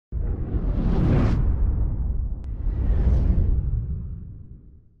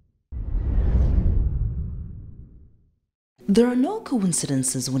There are no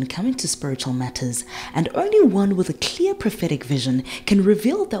coincidences when coming to spiritual matters, and only one with a clear prophetic vision can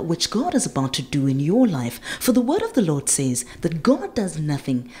reveal that which God is about to do in your life. For the word of the Lord says that God does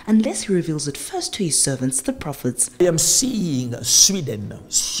nothing unless he reveals it first to his servants, the prophets. I am seeing Sweden.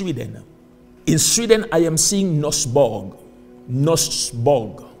 In Sweden, I am seeing Nosborg.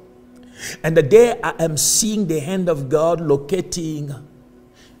 And there I am seeing the hand of God locating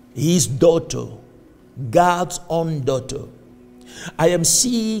his daughter, God's own daughter. I am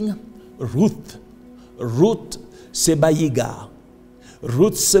seeing Ruth Sebayiga.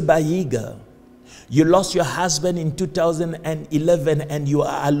 You lost your husband in 2011 and you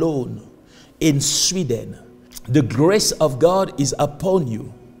are alone in Sweden. The grace of God is upon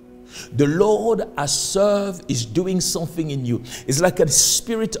you. The Lord I serve is doing something in you. It's like a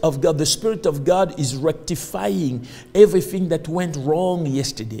spirit of God. The Spirit of God is rectifying everything that went wrong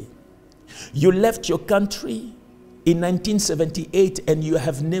yesterday. You left your country in 1978 and you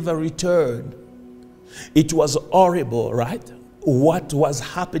have never returned. It was horrible, right? What was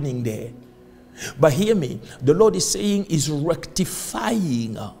happening there? But hear me, the Lord is saying is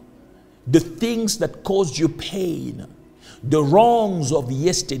rectifying the things that caused you pain, the wrongs of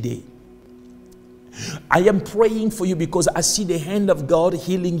yesterday. I am praying for you because I see the hand of God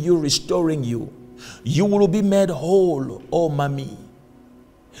healing you, restoring you. You will be made whole, oh mommy.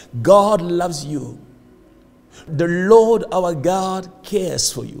 God loves you. The Lord our God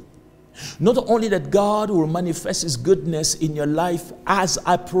cares for you. Not only that God will manifest his goodness in your life as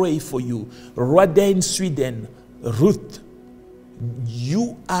I pray for you. Right there in Sweden, Ruth,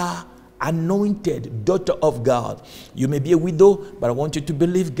 you are anointed daughter of God. You may be a widow, but I want you to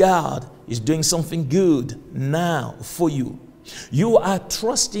believe God is doing something good now for you. You are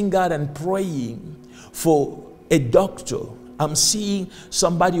trusting God and praying for a doctor. I'm seeing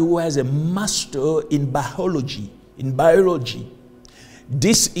somebody who has a master in biology.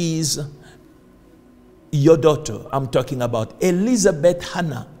 This is your daughter I'm talking about, Elizabeth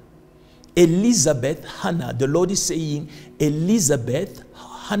Hannah. The Lord is saying, Elizabeth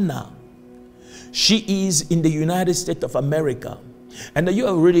Hannah. She is in the United States of America. And you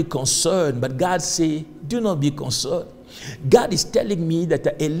are really concerned, but God say, do not be concerned. God is telling me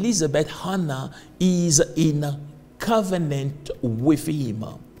that Elizabeth Hannah is in covenant with him.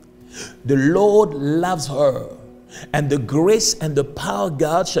 The Lord loves her, and the grace and the power of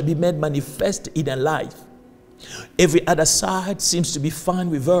God shall be made manifest in her life. Every other side seems to be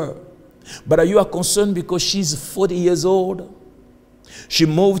fine with her. But are you concerned because she's 40 years old? She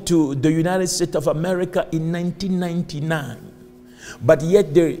moved to the United States of America in 1999. But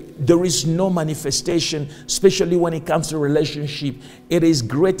yet there is no manifestation, especially when it comes to relationship. It is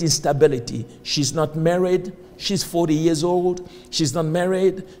great instability. She's not married. She's 40 years old. She's not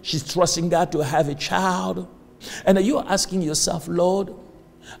married. She's trusting God to have a child. And are you asking yourself, Lord,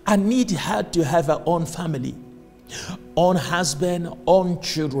 I need her to have her own family, own husband, own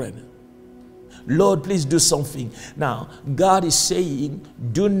children. Lord, please do something. Now, God is saying,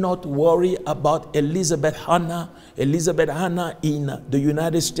 do not worry about Elizabeth Hannah in the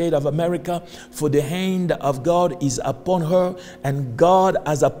United States of America, for the hand of God is upon her. And God,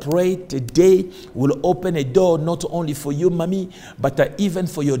 as I pray today, will open a door not only for you, mommy, but even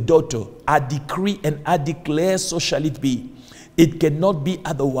for your daughter. I decree and I declare, so shall it be. It cannot be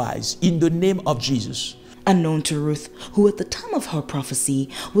otherwise. In the name of Jesus. Unknown to Ruth, who at the time of her prophecy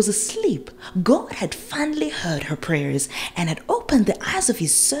was asleep, God had finally heard her prayers and had opened the eyes of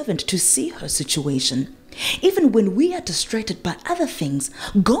his servant to see her situation. Even when we are distracted by other things,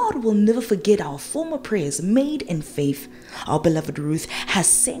 God will never forget our former prayers made in faith. Our beloved Ruth has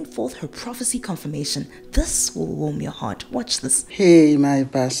sent forth her prophecy confirmation. This will warm your heart. Watch this. Hey, my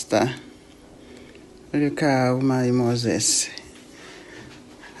pastor. Look out, my Moses.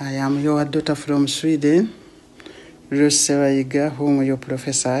 I am your daughter from Sweden, Ruth Sebayiga, whom you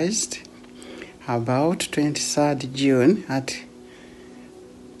prophesied about 23rd June at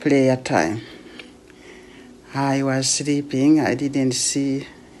prayer time. I was sleeping. I didn't see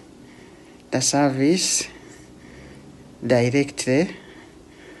the service directly,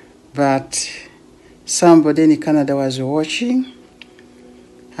 but somebody in Canada was watching.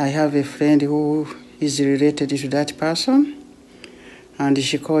 I have a friend who is related to that person. And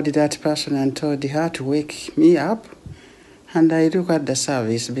she called that person and told her to wake me up. And I looked at the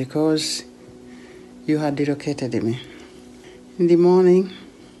service because you had relocated me in the morning.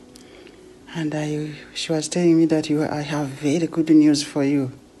 And she was telling me that I have very good news for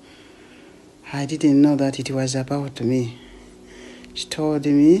you. I didn't know that it was about me. She told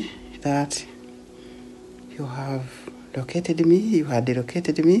me that you have located me, you had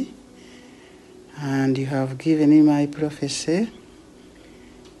relocated me, and you have given me my prophecy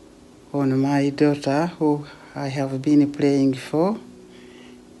on my daughter, who I have been praying for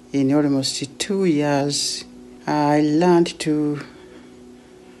in almost 2 years. I learned to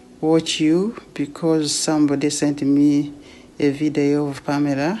watch you because somebody sent me a video of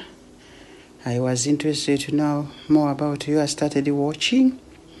Pamela. I was interested to know more about you. I started watching,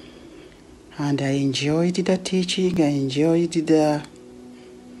 and I enjoyed the teaching. I enjoyed the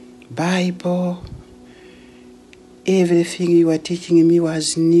Bible. Everything you were teaching me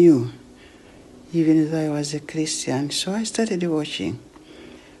was new, even though I was a Christian. So I started watching.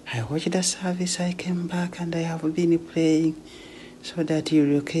 I watched the service, I came back, and I have been praying so that you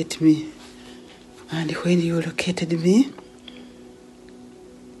locate me. And when you located me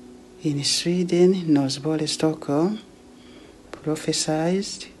in Sweden, Northbold, Stockholm,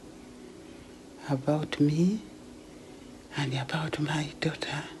 prophesied about me and about my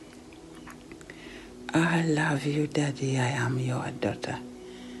daughter. I love you, Daddy. I am your daughter.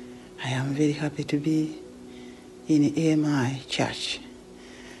 I am very happy to be in AMI Church.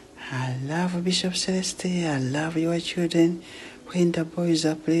 I love Bishop Celeste. I love your children. When the boys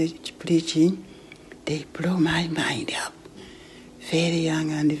are preaching, they blow my mind up. Very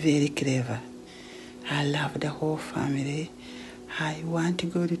young and very clever. I love the whole family. I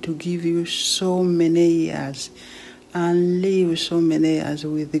want God to give you so many years and live so many years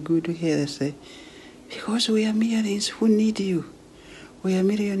with good health. Because we are millions who need you. We are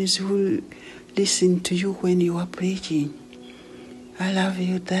millions who listen to you when you are preaching. I love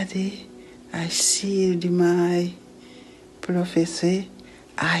you, Daddy. I sealed my prophecy.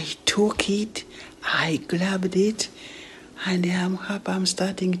 I took it. I grabbed it. And I'm happy I'm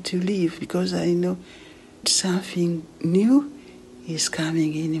starting to live because I know something new is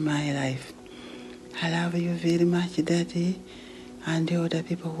coming in my life. I love you very much, Daddy, and the other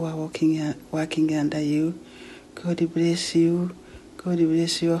people who are working under you. God bless you. God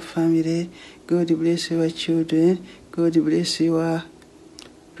bless your family. God bless your children. God bless your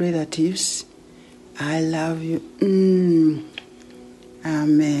relatives. I love you.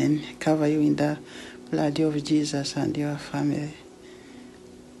 Amen. Cover you in the blood of Jesus and your family.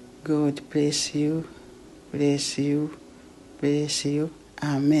 God bless you. Bless you. Bless you.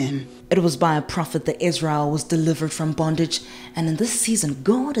 Amen. It was by a prophet that Israel was delivered from bondage, and in this season,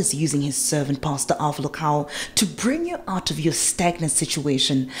 God is using his servant, Pastor Avlokau, to bring you out of your stagnant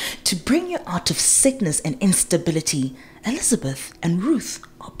situation, to bring you out of sickness and instability. Elizabeth and Ruth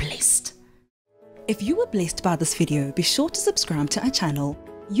are blessed. If you were blessed by this video, be sure to subscribe to our channel.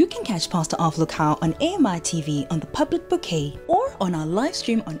 You can catch Pastor Avlokau on AMI TV on the public bouquet or on our live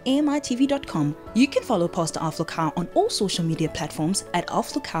stream on AMITV.com. You can follow Pastor Avlokau on all social media platforms at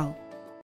Avlokau.